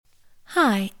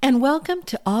Hi, and welcome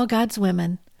to All God's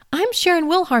Women. I'm Sharon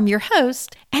Wilharm, your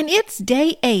host, and it's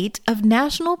day 8 of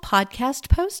National Podcast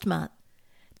Post Month.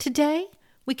 Today,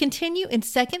 we continue in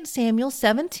 2 Samuel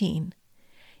 17.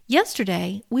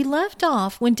 Yesterday, we left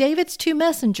off when David's 2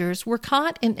 messengers were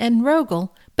caught in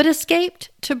En-Rogel, but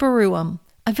escaped to Bahurim,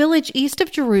 a village east of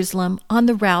Jerusalem on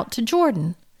the route to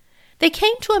Jordan. They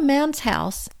came to a man's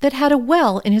house that had a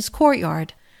well in his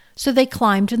courtyard, so they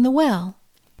climbed in the well.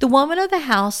 The woman of the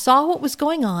house saw what was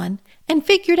going on and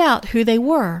figured out who they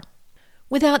were.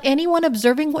 Without anyone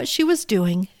observing what she was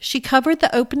doing, she covered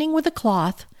the opening with a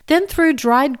cloth, then threw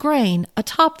dried grain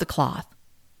atop the cloth.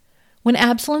 When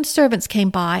Absalom's servants came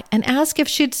by and asked if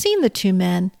she had seen the 2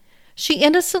 men, she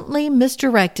innocently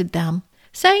misdirected them,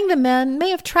 saying the men may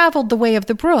have traveled the way of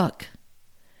the brook.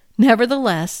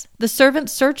 Nevertheless, the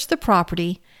servants searched the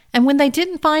property, and when they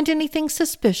didn't find anything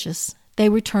suspicious, they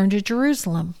returned to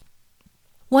Jerusalem.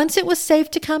 Once it was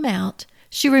safe to come out,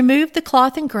 she removed the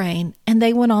cloth and grain, and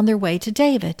they went on their way to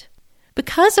David.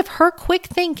 Because of her quick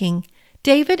thinking,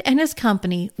 David and his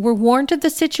company were warned of the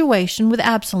situation with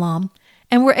Absalom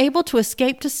and were able to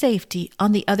escape to safety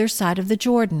on the other side of the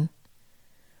Jordan.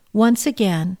 Once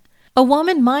again, a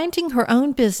woman minding her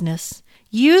own business,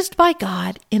 used by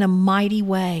God in a mighty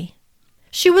way.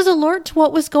 She was alert to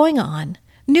what was going on,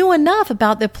 knew enough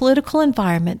about the political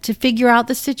environment to figure out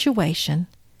the situation,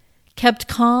 kept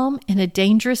calm in a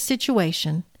dangerous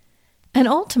situation, and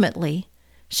ultimately,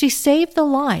 she saved the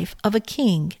life of a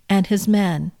king and his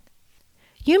men.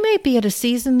 You may be at a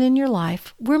season in your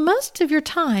life where most of your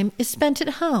time is spent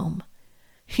at home.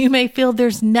 You may feel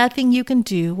there's nothing you can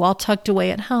do while tucked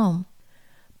away at home.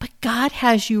 But God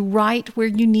has you right where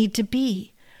you need to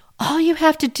be. All you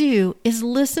have to do is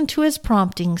listen to His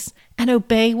promptings and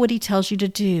obey what He tells you to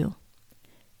do.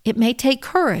 It may take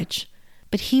courage,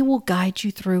 but He will guide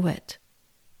you through it.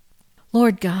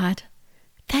 Lord God,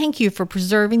 thank you for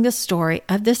preserving the story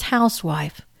of this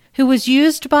housewife who was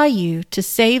used by you to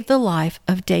save the life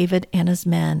of David and his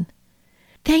men.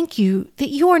 Thank you that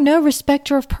you are no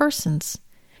respecter of persons.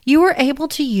 You are able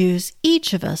to use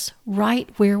each of us right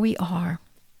where we are.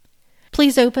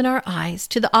 Please open our eyes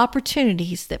to the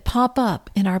opportunities that pop up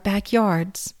in our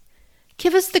backyards.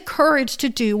 Give us the courage to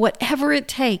do whatever it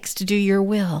takes to do your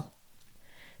will.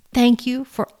 Thank you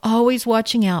for always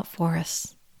watching out for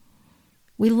us.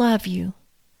 We love you.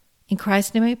 In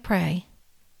Christ's name I pray.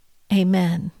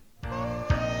 Amen.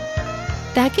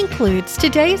 That concludes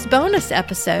today's bonus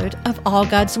episode of All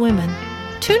God's Women.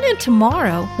 Tune in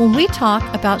tomorrow when we talk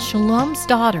about Shalom's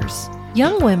daughters,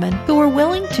 young women who are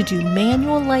willing to do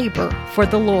manual labor for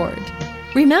the Lord.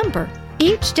 Remember,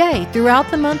 each day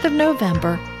throughout the month of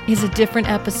November is a different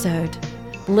episode.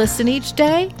 Listen each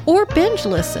day or binge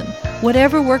listen,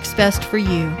 whatever works best for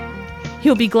you.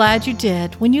 You'll be glad you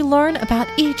did when you learn about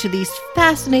each of these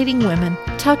fascinating women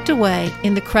tucked away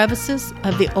in the crevices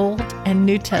of the Old and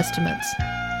New Testaments.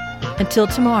 Until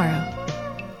tomorrow,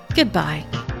 goodbye.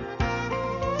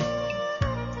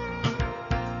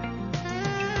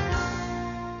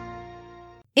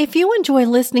 If you enjoy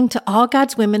listening to All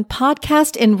God's Women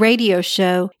podcast and radio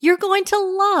show, you're going to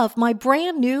love my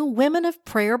brand new Women of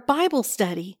Prayer Bible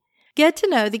study. Get to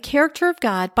know the character of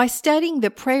God by studying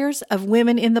the prayers of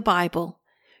women in the Bible.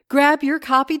 Grab your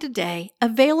copy today,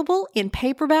 available in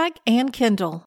paperback and Kindle.